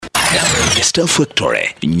Vesta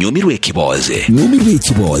Factory nyumirwe ekiboze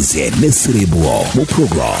ne Cerebral mu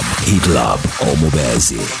program Hit Lab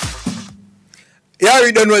omubezi. Yeah,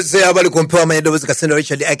 we don't know say abali kumpewa manyedobuzi kasendo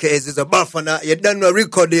Richard aka Zizo Bafana you don't know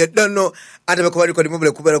record you don't know ate bakuba record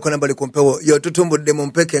mubule kubera ko nambali kumpewa yo tutumbudde mu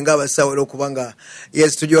mpeke ngaba sawa lokubanga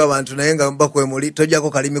yes tujua abantu nayenga mbakwe muli tojako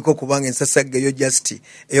kalimiko kubanga ensasage yo just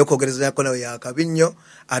eyokogereza yako nayo yakabinyo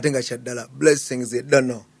ate nga chaddala blessings you don't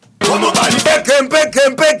know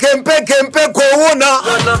mpeke kuona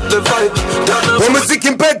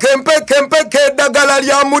omuziki mpeke dagala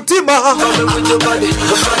lya mutima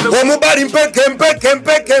omubali mpeke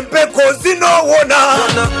kozinoona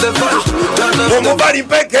omubali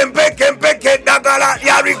mpeke dagala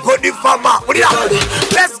lya record fama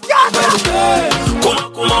let's go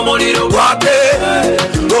kuma muliro wake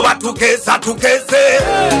ngoba tukesa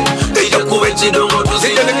eyo kuwe chidongo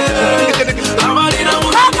tuzine amalina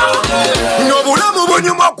n'obulamu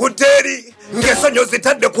bunyuma kuteri ngesonyo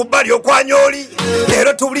zitadde ku bbali okwanyoli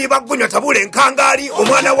leero tuli bagunywa tabule nkangali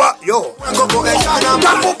omwana wa yo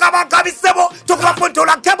kamuka bakabisebo tukuba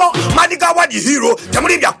pontola kebo maniga wadi hero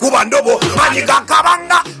temuli bya kuba ndobo maniga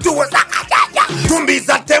kabanga tuwezakajaja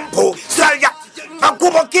tumbiza tempo salya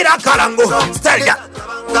akubo kira kalango salya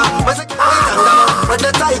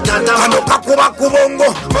kano kakuba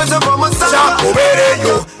kubongo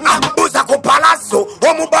chakubereyo ambuza ku palaso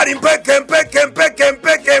omubali mpeke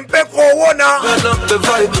kuona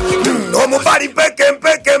omubali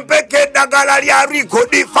mpeke dagala lya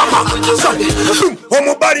record fama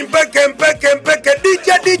omubali mpeke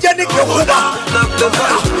DJ nikuba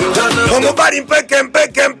omubali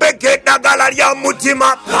mpeke dagala lya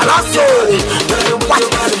mutima palaso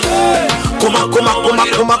kuma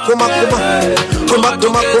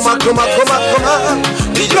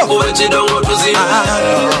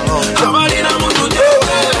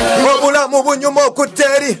obulamu bunyuma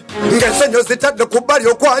okuteri ng'ensenyo zitadde ku bbali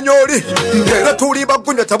okwanyoli era tuli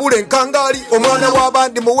bagunywa tabule nkangali omwana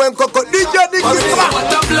w'abandi muwe enkoko DJ Nikikuba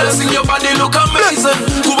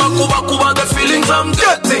the feelings I'm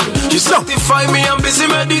getting you sanctify me I'm busy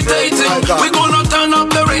meditating we gonna turn up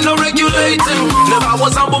there ain't no regulating never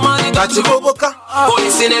was humble man tachiboboka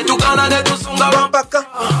polisi netukana netusunga bampaka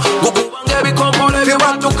gukubange bikombole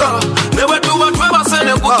bibatuka newe tuba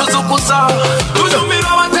twebasene kutuzukusa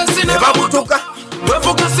tunyumirwa batesi ne babutuka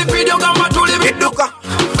wefuka sipidio gamba tuli biduka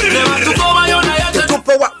newe tukoba yona yete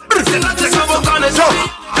tupowa sinatesabokane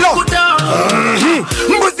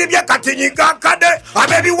mbuzi bya katinyiga kade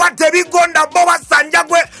abebi wate bigonda bowa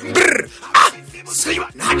sanjagwe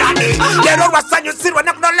lero wasanyo sirwa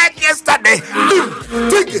nakuno like yesterday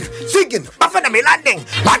thinking bafana me landing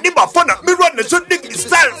bandi bafana me run the shoot dig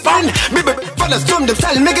style fun me bafana storm the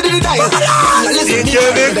style make it die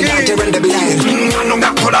no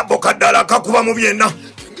ngakola bokadala kakuba mu byena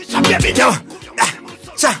sabya binya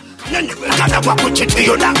cha kana kwa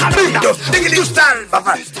kuchitiyo na kalenda dig style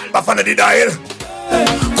bafana di dial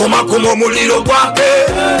kuma muliro gwake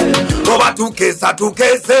koba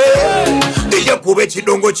tukese ndiye kube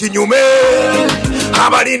chidongo chinyume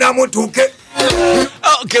abalina mutuke.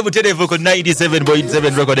 Okay, muterevu ko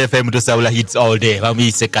 97.7 Record FM to Saula hits all day.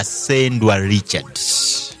 Bamise Kasendwa Richard.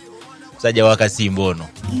 Saja wakasimbono.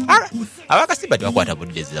 Abakasimba twakwata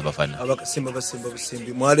budezi abafana. Abakasimba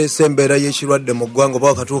busimbi. Mwale sembera yeshirwadde mu gwango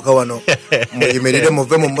bakatuuka wano. Muyimirire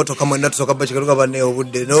muve mu moto kama natusoka bachikaruka bane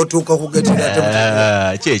obudde. No tuuka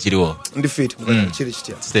kugetira kye kiriwo. Ndi fit kiri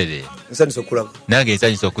kitya. Steady. Nsani sokulaba. Nange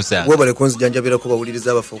nsani sokusanga. Webale konzi janjabira ko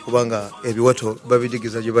bawuliriza abafu kubanga ebiwato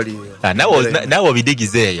babidigiza gye bali. Nawo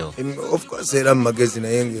bidigizeeyo. Of course era magezi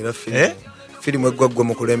naye ngera film. Film egwaggwa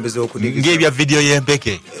mu kulembeze okudigiza. Ngebya video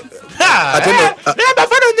yempeke. Atendo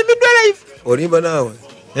bafana ndi midlife. Olimba nawe.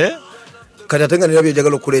 Katatenga nirabye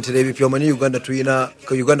jagalo kuletera ebipyo manyi Uganda tuyina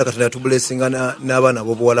ka Uganda katana tu blessingana n'abana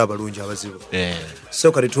bo bwala abalungi abazibu.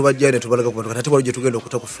 So kali tubajja ne tubalaga ku katati walije tugenda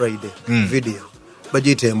okuta ku Friday video.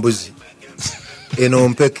 Bajite embuzi. Eno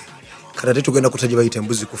mpeke. Katati tugenda kutaje bayite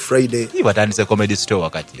embuzi ku Friday. Ibatandise comedy store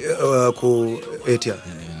wakati. Ku etia.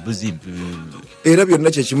 Embuzi era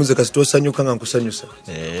byonna kye kimuze kasitosanyuka nga nkusanyusa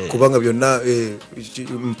kubanga byonna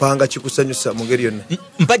mpanga kikusanyusa mu ngeri yonna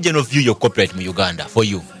mpaje no view your corporate mu Uganda for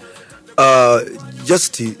you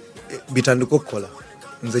just bitandiko kola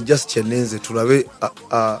nze just chenenze tulabe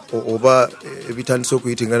oba bitandise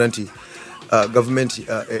okuyitingana nti government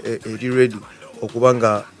eri ready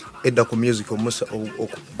okubanga edda ku music omusa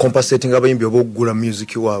compensating abayimbi obogula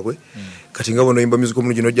music waabwe kati nga bono yimba music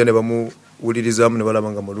omulungi nojja ne bamuwulirizamu ne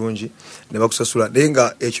balaba nga mulungi ne bakusasula naye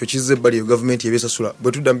nga ekyo kizza ebbali yo gavumenti ebyesasula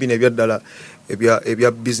bwe tudda mbina ebyaddala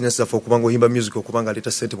ebya business zaffe okuba nga oyimba music okuba nga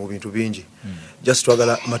aleeta ssente mu bintu bingi just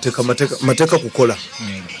twagala mateeka kukola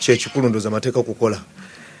kyekikulu ndoza mateeka kukola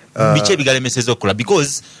biki ebigalemeseza okukola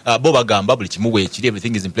because bo bagamba buli kimu bwekiri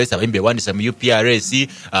everything is in place abayimbi bewandisa mu UPRS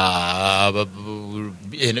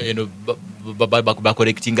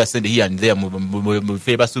bacollectinga sente here and there mu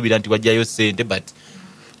fe basuubira nti wajjayo sente but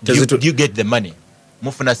do you get the money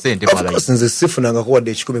mufuna sente nze sifunangako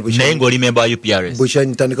wadde 10 naye ng'oli member wa UPRS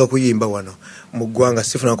bwekyantandika kuyimba wano mu ggwanga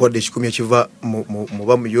sifunangako wadde 10 ekiva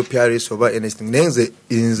muba mu UPRS oba anything naye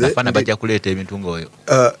nze bafana bajja kuleeta ebintu ng'oyo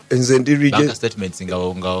nze ndi bank statements nga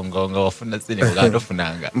wafuna sente nga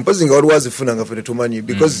tofunanga mpozi nga waliwo azifunanga ffe tetumanyi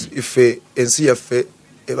because ife ensi yaffe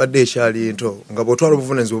ebadde ekyali ento nga bwotwala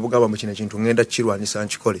obuvunaanyizibwa obugamba mu kino ekintu ngenda kukirwanyisa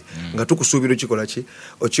nkikole nga tukusuubira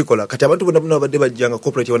okikola kati abantu bonna babadde bajja nga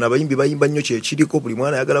corporate wana abayimbi bayimba nnyo kyekiriko buli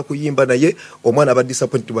mwana ayagala kuyimba naye omwana aba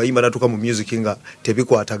disappointed bayimba natuuka mu music nga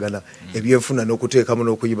tebikwatagana ebyenfuna n'okuteekamu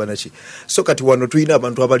n'okuyimba naki so kati wano tulina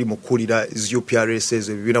abantu abali mu kukulira UPRS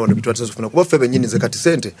ezo ebibiina wano bitwatazifuna kuba ffe bennyini ze kati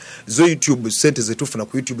sente zo YouTube sente zetufuna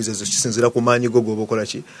ku YouTube zezo kisinzira ku maanyi go goba okola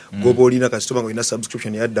ki goba olina kasitoma nga olina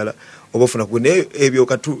subscription yaddala oba ofuna ku naye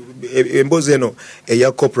ebyo embozi eno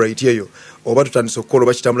eya corporate eyo oba tutandise okukola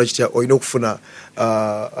oba kitambula kitya olina okufuna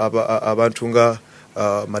abantu nga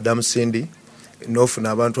Madam Cindy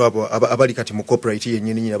n'ofuna abantu abo abali kati mu corporate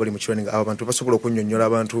yennyini abali mu kirwani nga abantu basobola okunnyonnyola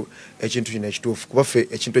abantu ekintu kino ekituufu kuba ffe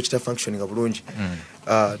ekintu ekita functioning bulungi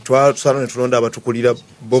twasala ne tulonda abatukulira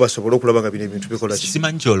bo basobole okulaba nga bino ebintu bikola ki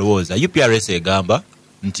simanyi kyolowooza UPRS egamba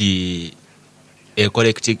nti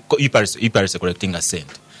UPRS collecting a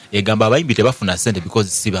cent egamba abayimbi tebafuna sente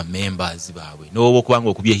because si ba members baabwe n'oba okubanga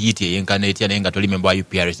okubye hiti eyenkana etya naye nga toli member wa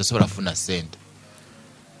UPRS tosobola kufuna sente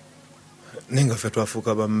nenga ffe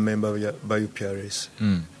twafuuka ba member ba UPRS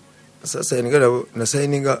sasa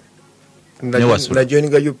nasaininga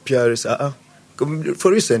najoininga UPRS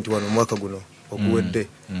for recent wano mwaka guno oguwedde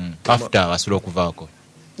after wasula okuvaako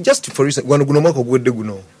just for recent wano guno mwaka oguwedde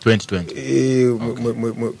guno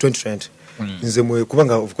 2020 nze mwe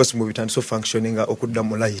kubanga of course mu bitandise functioning okudda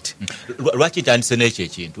mu light lwaki tandise n'ekyo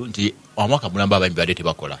ekintu nti omwaka mulamba abayimbi badde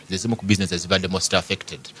tebakola zezimu ku business ezibadde most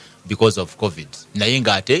affected because of COVID naye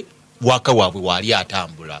ng'ate waka waabwe waali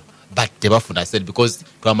atambula but tebafuna sente because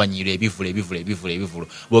twamanyira ebivulo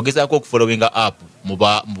bwogezaako okufollowinga up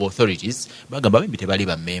mu authorities bagamba abayimbi tebali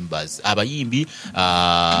ba members abayimbi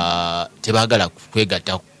tebaagala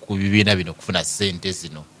kwegatta ku bibiina bino kufuna sente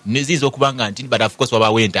zino nizizo okubanga nti but of course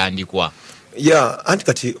wabawo entandikwa anti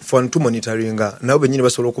kati fwan tu monitoringa nabo benyini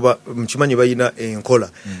basobola okuba mkimanyi bayina enkola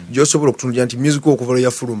gyosobola okutunulira nti music okuva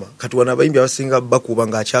ya fuluma kati wana abayimbi abasinga bakuba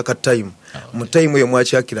ng'akyaka time mu time eyo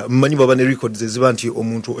mwakyakira mmanyi baba ne records eziba nti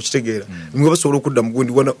omuntu okitegeera nimwe basobola okudda mu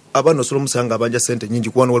gundi wana abaana osobola omusanga abanja sente nyingi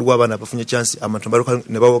kuba waliwo abaana abafunye chance abantu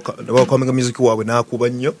ne bakwamenga music waabwe n'akuba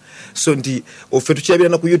nnyo so nti offe tukyabira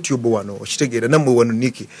na ku YouTube wano okitegeera nammwe wano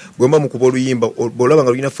niki bwemba mukuba oluyimba bwolaba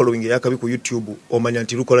nga lulina following eyakabi ku YouTube omanya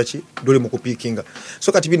nti lukola ki dole mu kupikinga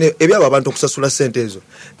so kati bine ebyaba abantu okusasula sente ezo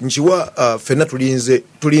nkiwa fenna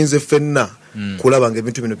tulinze fenna kulaba nga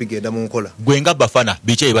ebintu bino bigenda mu nkola gwenga bafana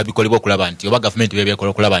biche ebabikolebwa okulaba nti oba government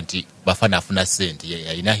bebyekola okulaba nti bafana afuna sente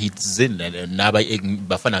yalina hits n'aba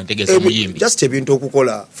bafana ntegeza muyimbi just ebintu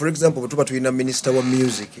okukola for example tuba tulina minister wa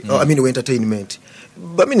music I mean entertainment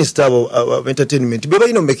ba minister of entertainment beba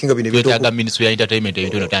ino making bino ebintu twetaga minister ya entertainment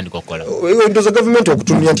ebintu no tandika okukola into the government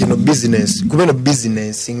okutumya nti no business kubena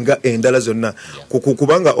business nga endala zonna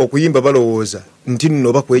kubanga okuyimba balowooza nti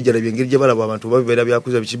nno bakwejala byengeri gye balaba abantu babera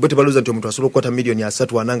byakuza bikibote balooza nti omuntu asobola okukwata milioni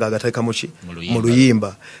 3 ananga agateeka mu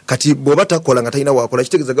luyimba kati bw'oba takola nga talina wakola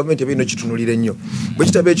kitegeeza gavumenti ebino kitunulire nnyo bwe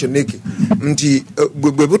kitaba ekyo neki nti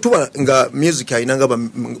bwe butuba nga music ayinanga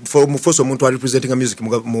mufoso omuntu arepresentinga music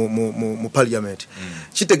mu parliament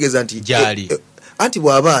kitegeeza nti anti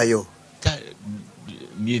bw'abaayo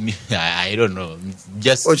I don't know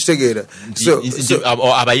just okitegeera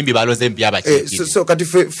abayimbi baloze mpya abakiki so kati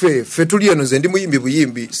fe tuli eno nze ndi muyimbi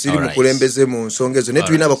buyimbi siri mukulembeze mu nsonga ezo ne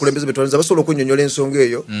tulina abakulembeze betwanza basobola okunyonyola ensonga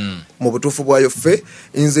eyo mu butuufu bwayo fe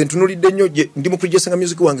nze ntunulidde nnyo ndi mu kulijesanga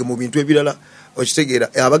music wange mu bintu ebirala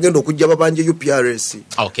okitegeera abagenda okujja babanje UPRS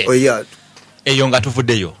eyo nga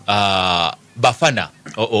tuvuddeyo bafana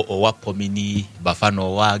owa pomini bafana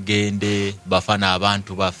owagende bafana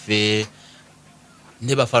abantu baffe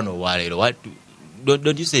ne bafana owalero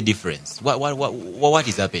don't you say difference what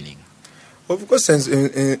is happening of course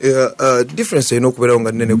difference eno okubeerawo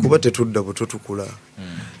nga nnene kuba tetudda buto tukula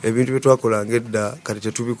ebintu byetwakola ngedda kati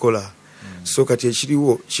tetubikola so kati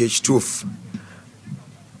ekiriwo kyekituufu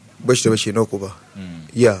bwekitebe kirina okuba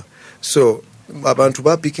yeah so abantu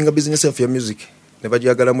bapikinga business of your music ne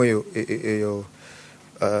bajagalamu eyo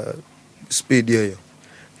speed eyo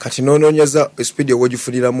kati nonoonyeza speed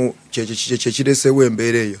ewogifuniramu kyekireeseewo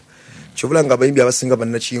embeera eyo kyobula nga abayimbi abasinga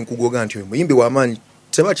bannakiyinkugoga nti oyo muyimbi w'amaanyi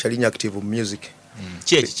tebakyalinya active mu music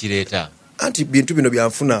kireeta anti bintu bino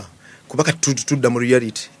byanfuna kuba kati tudda mu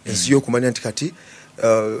reality ensi y'okumanya nti kati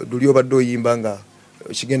luli obadde oyimba nga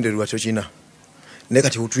kigendererwa kyokina naye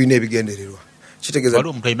kati tulina ebigendererwa kitegeeza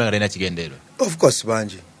waliwo omuntu ayimba nga talina kigendererwa of course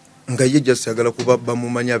bangi nga ye just yagala kuba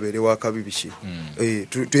bamumanya abeere wakabi biki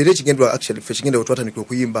era ekigendererwa actually fe kigendererwa twatandika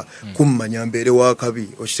okuyimba kummanya mbeere wakabi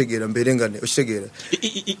okitegeera mbeere nga okitegeera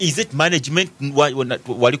is it management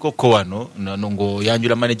waliko ko wano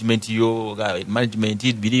ng'oyanjula management yo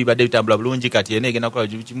management biri badde bitambula bulungi kati ena egenda kukola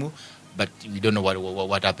kimu but we don't know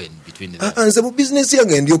what happened between them nze mu business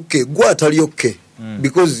yange ndi okay gwe atali okay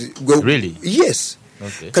because really yes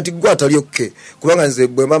okay. Kati gwe atali okay kubanga nze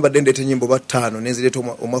bwe mbamba dendete nyimbo batano nenzireeta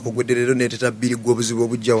omwaka ogwedderero neeteta 2 gw'obuzibu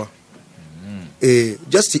obujjawa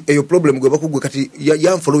just eyo problem gwe bakugwe kati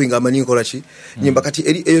ya following amanyi nkola ki nyimba kati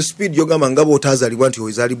eyo speed yogamba ngabo otazalibwa nti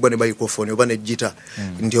oyizalibwa ne microphone oba ne gita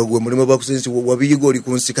nti ogwe mulimo bakusensi wabiyigo oli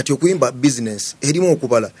kunsi kati okuyimba business erimu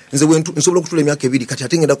okubala nze nsobola okutula emyaka 2 kati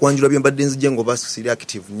ate ngenda kwanjula byembadde nzije ngo basiri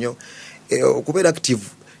active nnyo okubeera active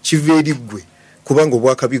kiveeri gwe kubanga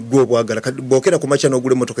obwakabi gwe obwagala kati bwokera ku macha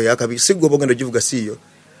n'ogula emotoka yakabi sigwe obogenda ogivuga siyo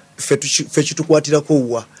fe kitukwatirako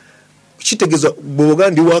wa kitegeeza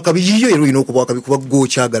bwogandi wakabi yiyo ero ino okubwakabi kuba gwe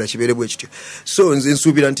okyagala kibeere bwe kityo so nze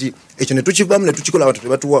nsuubira nti ekyo ne tukivaamu ne tukikola abantu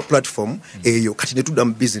tebatuwa platform eyo kati ne tudda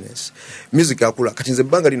mu business music akula kati nze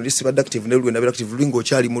ebbanga lino lisibadde active ne lwe nabeera active lulinga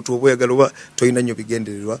okyali mutu oba oyagala oba tolina nnyo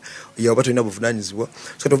bigendererwa oba tolina buvunaanyizibwa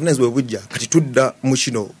so obuvunaanyizibwa bwe bujja kati tudda mu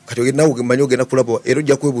kino kati nawe manyi ogenda kulaba era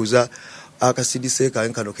ojja kwebuuza akasidise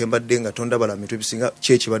kankano kembadde nga tondabala mitu bisinga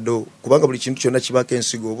kyekibadde kubanga buli kintu kyonna kibako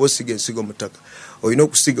ensigo oba osiga ensigo mu ttaka olina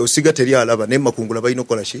okusiga osiga teri alaba naye makungula balina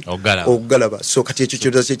okukola ki okugalaba so kati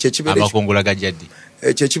ekyo amakungula gajjaddi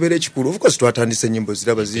kyekibeera ekikulu of course twatandise ennyimbo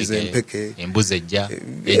ziraba ziiza empeke embuzi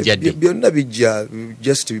ejjadde byonna bijja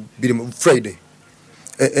just biri mu Friday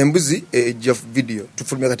embuzi ejja video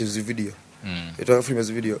tufulumya kati zi video etwafulumya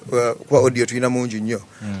zi video kuba audio tulina mungi nnyo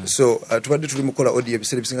so tubadde tuli mukola audio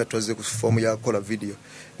ebiseera ebisinga twaze ku fomu ya kola video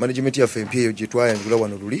management yaffe empya eyo gye twayanjula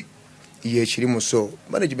wano luli yekirimu so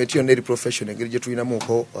management yo neri professional engeri gye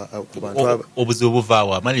tulinamuko ku bantu aba obuzibu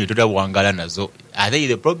buvaawa management totawangala nazo are they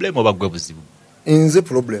the problem oba gwe buzibu nze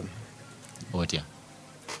problem otya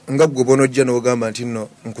nga gwe bonojja n'ogamba nti nno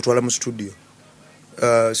nkutwala mu studio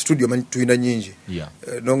studio manyi tuyina nyingi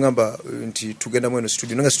nongamba nti tugenda mweno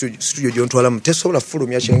studio nanga studio gyontwalamu tesobola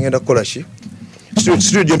fulumya kyengenda kukola ki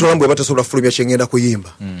studio gyontwalamu bweba tesobola fulumya kyengenda kuyimba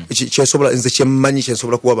kyesobola nze kyemmanyi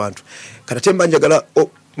kyensobola kuwa abantu kati temba njagala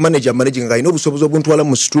managing nga alina obusobozi obuntwala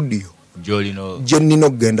mu studio gyenina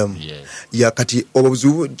okugendamu ya kati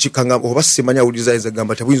obuzibu kikanga oba simanya awuliriza nze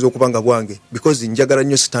gamba tabuyinza okuba nga bwange because njagala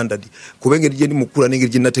nnyo standard kuba engeri gyendi mukula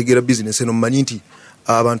n'engeri gyenategeera business eno mmanyi nti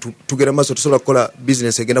abantu tugera maaso tusobola kukola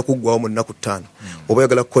business egenda kuggwawo mu nnaku 5 oba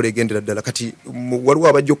oyagala kukola egendera ddala kati waliwo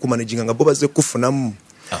abajja okumanaginga nga bo bazze kufunamu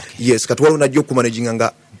yes kati waliwo najja okumanaginga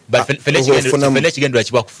nga ekigendera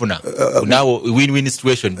kibwa kufuna naawe win-win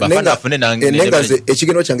situation nenganze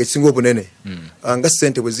ekigendera kyange ekisinga obunene nga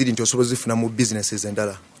ssente bwe ziri nti osobola zifuna mu businesses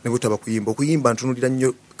endala ne butaba okuyimba ntunulira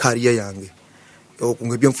nnyo kariya yange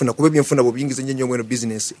nga ebyenfuna kuba ebyenfuna bwobiyingiza nnyo mweno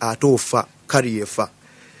business ate ofa kariya efa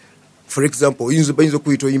for example bayinza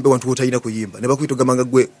okuyita oyimbe wantu wotalina kuyimba ne bakuyita ogamba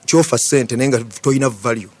gwe kyofa ssente naye nga tolina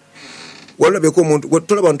value walabeko omuntu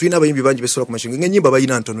tolaba abantu tulina abayimbi bangi besobola ku mashinga ng'ennyimba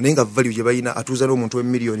bayina ntono naye nga value gye bayina atuuza n'omuntu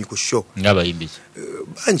w'emiliyoni ku show ng'abayimbi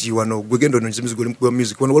bangi wano gwe genda ononyeza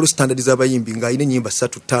music wano waliwo standard z'abayimbi ng'ayina ennyimba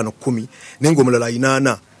 3 5 10 naye ng'omulala ayina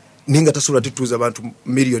 4 naye nga tasobola tituuza abantu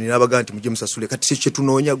miliyoni n'abagaa nti mujje musasule kati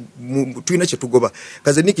kyetunoonya tulina kyetugoba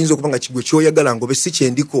kaze nikiyinza okuba nga kigwe kyoyagala ngobe si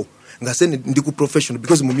kyendiko nga se ndi ku professional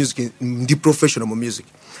because mu music ndi professional mu music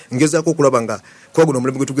ngezaako okulaba nga kuba guno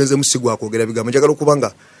omulembe gwe tugenze musigwa akwogera bigambo njagala okuba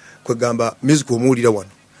nga kwegamba music omuwulira wano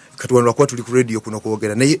kati wano lwakuba tuli ku radio kuno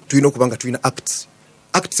kwogera naye tulina okuba nga tulina acts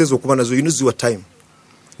ezo okuba nazo yinuziwa time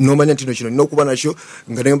nomanya ntino kino nina okuba nakyo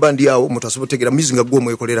nga nemba ndi awo omuntu asobola otegeera music nga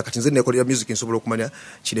gw'omwekolera kati nze nekolera music nsobola okumanya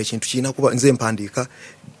kino ekintu kirina kuba nze mpandiika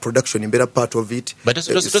production embeera part of it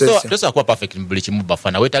tosobola kuba perfect mu buli kimu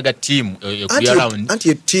bafana weetaaga team anti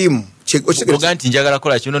eteam oga nti njagala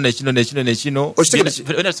kola kino nekino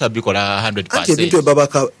bikola 100%. Anti ebintu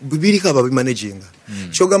ebabaka biriko ababimanaginga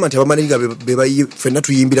kyogamba nti abamanaginga bebayi fenna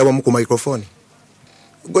tuyimbira wamu ku microphone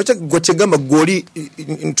gokyegamba gwoli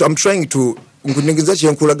I'm trying to nkunegeza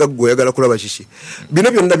kyenkulaga gwe oyagala kulaba kiki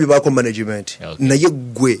bino byonna bibaako management naye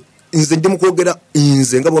gwe nze ndi mukwogera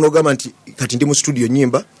nze nga bonogamba nti kati ndi mu studio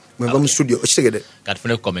nyimba mwemba mu studio okitegede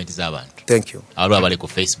katufune comment z'abantu thank you alo abali ku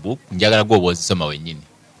Facebook njagala gwo bozisoma wennyini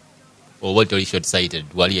oba toli short sighted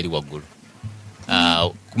wali eri waggulu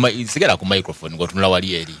sigala ku microphone ngotunula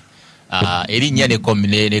wali eri erinnya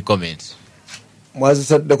ne comment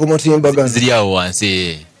mwazisadde ku mutimbaga ziri awo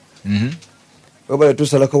wansi obale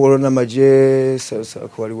tusalako wolona maje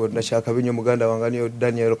salako waliwo nakyakabi nnyo muganda wange niyo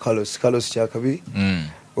Daniel Carlos kyakabi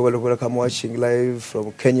obale kulaka watching live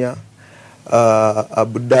from Kenya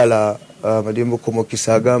Abdallah Madimbo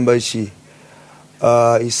Komokisa agamba ki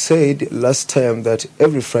he said last time that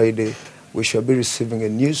every Friday we shall be receiving a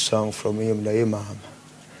new song from him naye mama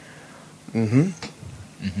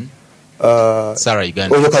Sarah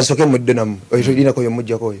Uganda oyo kasoke muddenamu oyo lina koyo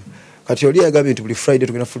mujja koyo kati oli agambye nti buli Friday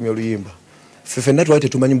tugenda fulumya oluyimba fefenna twali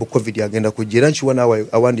tetumanyi mbu covid agenda kujja era nkiwa naawe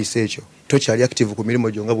awandiise ekyo tokyali active ku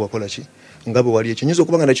mirimu gyo nga bwakola ki nga bwe wali ekyo nyinza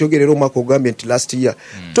okuba nga nakyogerera omwaka ogambye nti last year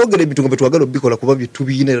twogera ebintu nga bwe twagala obikola kuba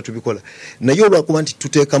tubiina era tubikola naye olwakuba nti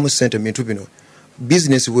tuteekamu ssente mu bintu bino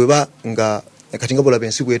bizinesi bweba nga kati nga bulaba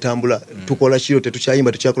ensi bwetambula tukola kiro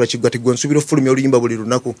tetukyayimba tukyakola kiggwa tigwe nsuubira ofulumya oluyimba buli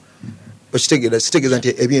lunaku sitegeeza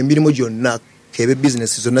nti emirimu gyonna kebe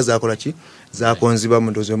bizinesi zonna zakola ki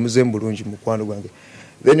zakonzibamu ndowooza muze bulungi mukwano gwange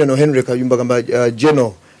then ono Henry Kayumba gamba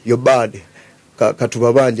Geno you're bad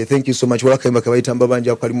katuba banje thank you so much wala kayimba kabayitamba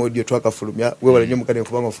banje akalimo audio twakafulumya wewe nnyo mukane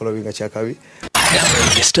kubanga following kyakabi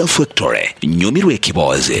Star Factory nyumirwa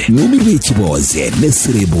ekiboze ne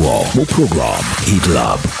Cerebral mu program Hit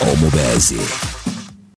Lab omubezi